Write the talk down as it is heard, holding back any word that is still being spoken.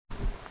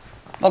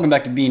Welcome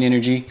back to Bean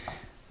Energy.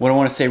 What I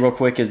want to say real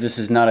quick is this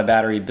is not a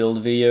battery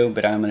build video,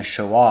 but I'm going to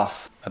show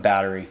off a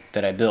battery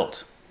that I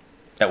built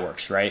that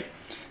works, right?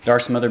 There are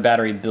some other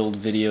battery build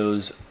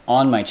videos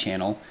on my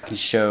channel. I can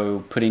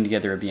show putting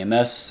together a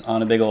BMS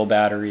on a big old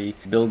battery,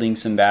 building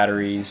some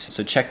batteries,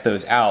 so check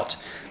those out.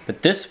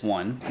 But this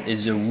one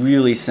is a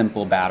really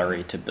simple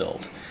battery to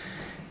build.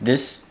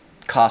 This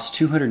cost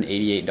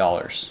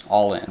 $288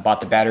 all in.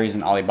 Bought the batteries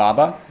in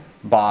Alibaba,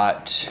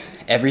 bought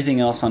everything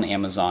else on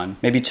Amazon.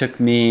 Maybe took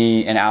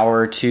me an hour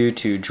or two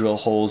to drill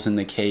holes in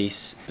the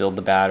case, build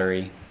the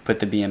battery, put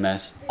the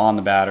BMS on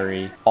the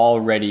battery, all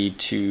ready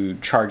to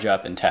charge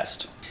up and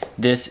test.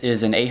 This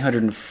is an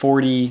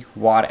 840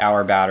 watt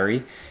hour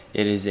battery.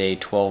 It is a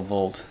 12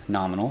 volt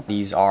nominal.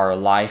 These are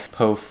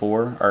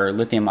Lifepo4 or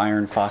lithium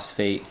iron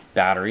phosphate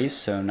batteries,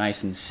 so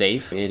nice and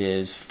safe. It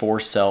is 4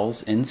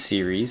 cells in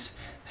series.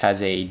 It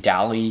has a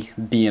Dali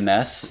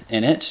BMS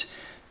in it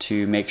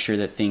to make sure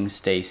that things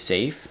stay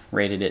safe,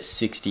 rated at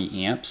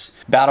 60 amps.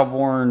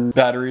 Battle-born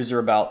batteries are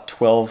about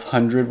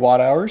 1200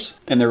 watt hours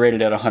and they're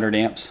rated at 100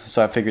 amps.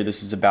 So I figure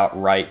this is about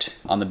right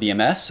on the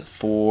BMS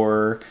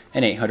for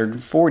an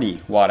 840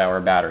 watt hour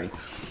battery.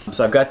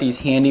 So I've got these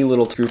handy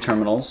little screw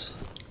terminals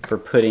for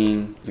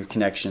putting your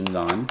connections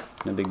on,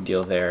 no big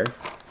deal there.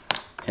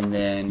 And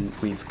then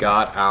we've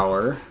got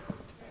our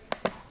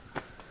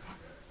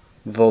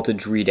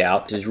voltage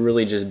readout. This is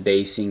really just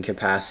basing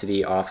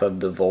capacity off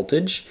of the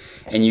voltage,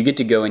 and you get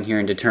to go in here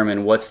and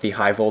determine what's the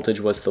high voltage,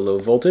 what's the low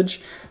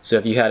voltage. So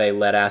if you had a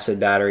lead acid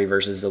battery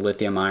versus a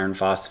lithium iron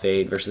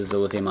phosphate versus a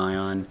lithium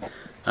ion,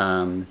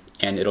 and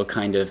it'll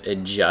kind of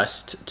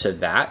adjust to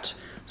that.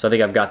 So I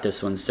think I've got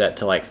this one set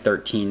to like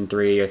 13.3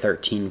 or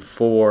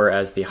 13.4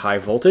 as the high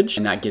voltage,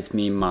 and that gets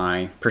me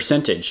my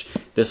percentage.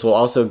 This will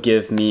also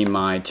give me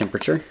my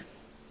temperature,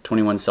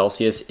 21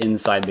 Celsius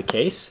inside the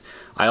case.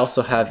 I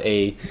also have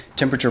a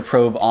temperature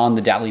probe on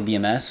the Dali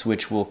BMS,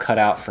 which will cut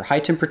out for high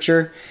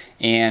temperature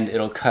and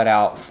it'll cut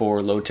out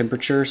for low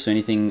temperature, so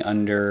anything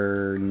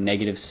under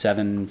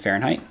 -7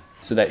 Fahrenheit.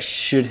 So that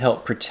should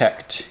help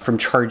protect from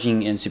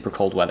charging in super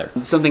cold weather.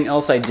 Something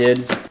else I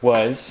did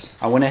was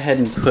I went ahead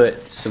and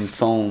put some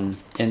foam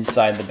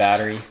inside the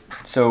battery.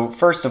 So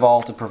first of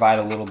all, to provide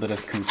a little bit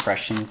of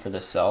compression for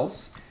the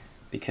cells,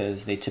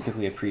 because they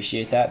typically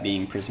appreciate that,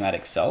 being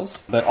prismatic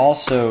cells. But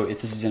also,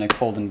 if this is in a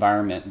cold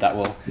environment, that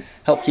will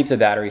help keep the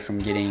battery from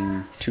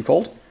getting too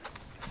cold.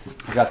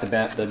 I've got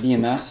the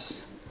BMS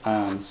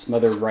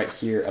smothered right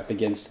here up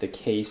against the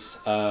case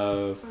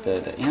of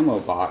the ammo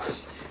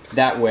box.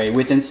 That way,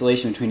 with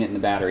insulation between it and the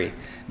battery.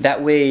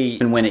 That way,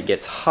 even when it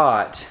gets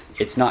hot,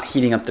 it's not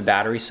heating up the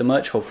battery so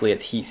much. Hopefully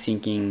it's heat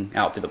sinking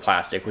out through the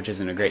plastic, which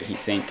isn't a great heat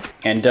sink,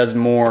 and does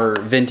more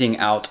venting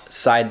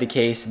outside the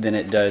case than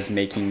it does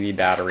making the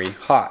battery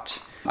hot.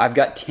 I've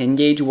got 10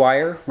 gauge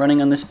wire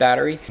running on this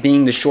battery.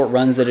 Being the short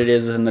runs that it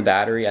is within the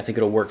battery, I think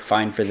it'll work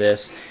fine for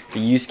this.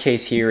 The use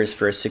case here is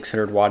for a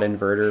 600 watt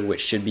inverter,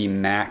 which should be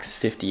max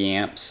 50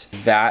 amps.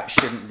 That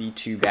shouldn't be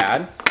too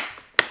bad.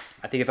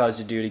 I think if I was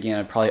to do it again,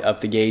 I'd probably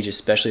up the gauge,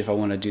 especially if I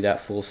want to do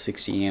that full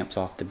 60 amps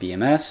off the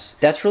BMS.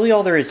 That's really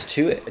all there is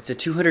to it. It's a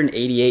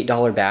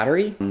 $288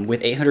 battery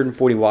with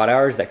 840 watt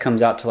hours. That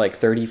comes out to like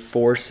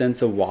 34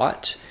 cents a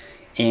watt.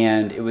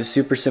 And it was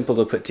super simple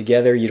to put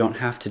together. You don't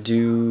have to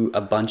do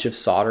a bunch of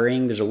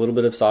soldering. There's a little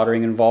bit of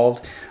soldering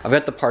involved. I've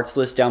got the parts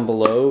list down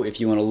below if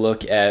you want to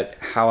look at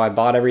how I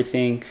bought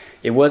everything.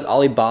 It was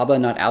Alibaba,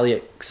 not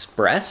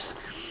AliExpress,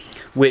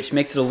 which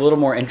makes it a little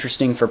more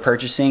interesting for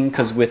purchasing,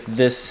 because with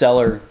this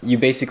seller, you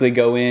basically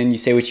go in, you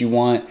say what you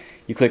want,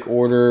 you click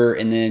order,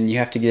 and then you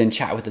have to get in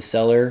chat with the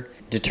seller,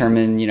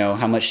 determine, you know,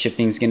 how much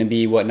shipping is going to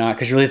be, whatnot,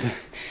 because really,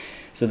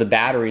 so the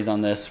batteries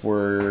on this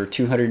were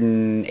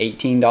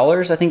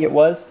 $218, I think it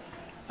was.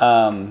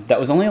 That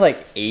was only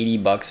like 80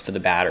 bucks for the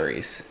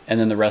batteries, and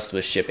then the rest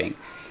was shipping.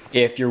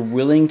 If you're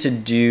willing to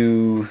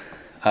do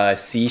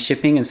sea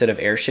shipping instead of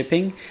air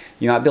shipping,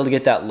 you might be able to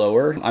get that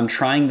lower. I'm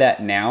trying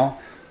that now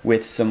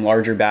with some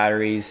larger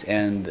batteries,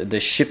 and the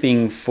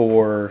shipping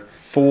for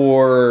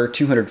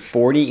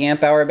 240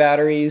 amp hour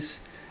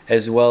batteries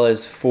as well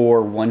as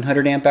for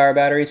 100 amp hour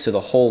batteries, so the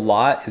whole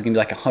lot is gonna be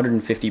like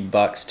 150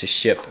 bucks to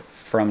ship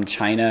from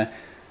China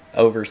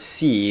over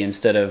sea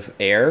instead of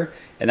air,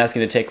 and that's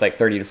gonna take like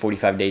 30 to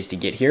 45 days to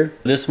get here.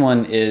 This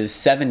one is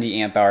 70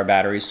 amp hour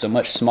batteries, so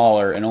much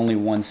smaller, and only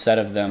one set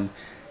of them,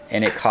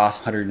 and it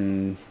costs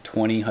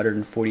 120,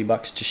 140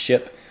 bucks to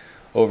ship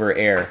over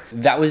air.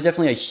 That was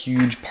definitely a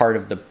huge part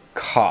of the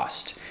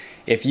cost.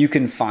 If you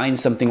can find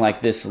something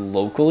like this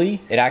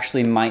locally, it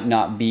actually might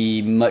not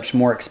be much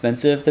more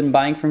expensive than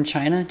buying from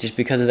China just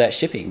because of that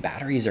shipping.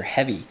 Batteries are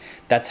heavy.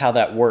 That's how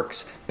that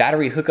works.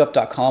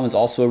 Batteryhookup.com is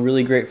also a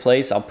really great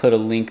place. I'll put a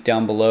link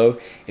down below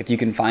if you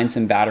can find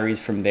some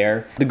batteries from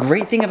there. The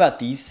great thing about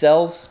these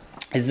cells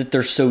is that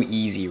they're so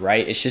easy,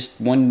 right? It's just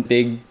one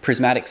big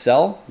prismatic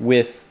cell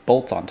with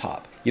bolts on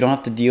top. You don't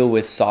have to deal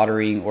with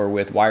soldering or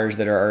with wires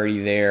that are already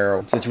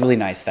there. So it's really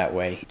nice that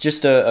way.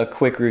 Just a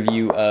quick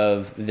review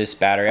of this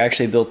battery. I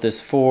actually built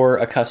this for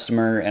a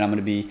customer and I'm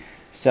gonna be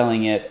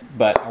selling it,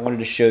 but I wanted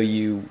to show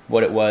you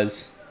what it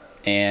was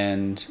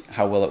and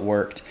how well it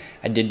worked.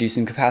 I did do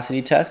some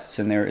capacity tests,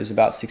 and there is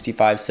about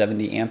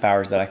 65-70 amp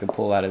hours that I could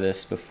pull out of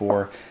this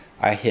before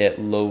I hit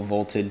low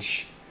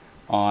voltage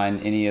on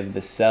any of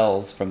the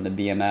cells from the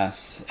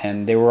BMS,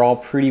 and they were all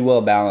pretty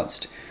well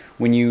balanced.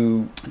 When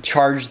you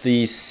charge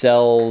the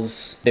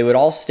cells, they would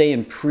all stay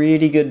in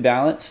pretty good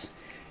balance,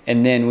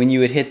 and then when you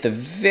would hit the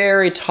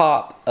very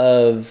top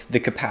of the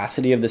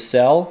capacity of the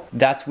cell,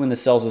 that's when the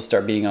cells would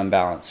start being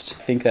unbalanced.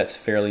 I think that's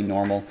fairly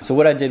normal. So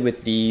what I did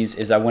with these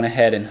is I went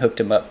ahead and hooked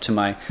them up to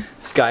my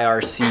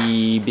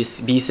SkyRC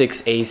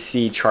B6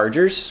 AC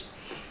chargers.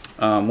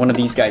 One of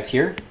these guys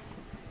here.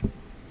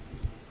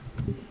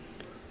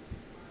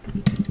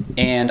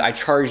 And I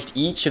charged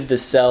each of the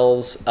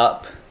cells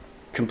up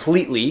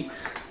completely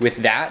with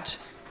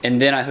that,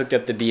 and then I hooked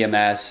up the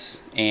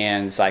BMS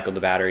and cycled the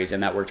batteries,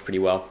 and that worked pretty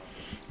well.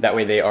 That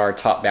way they are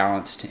top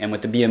balanced, and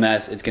with the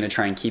BMS it's going to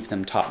try and keep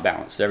them top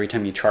balanced. So every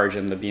time you charge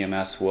them, the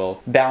BMS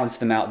will balance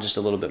them out just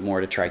a little bit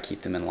more to try to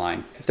keep them in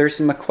line. If there's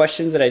some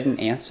questions that I didn't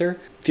answer,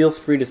 feel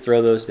free to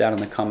throw those down in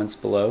the comments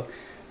below,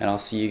 and I'll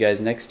see you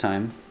guys next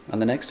time on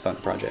the next fun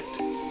project.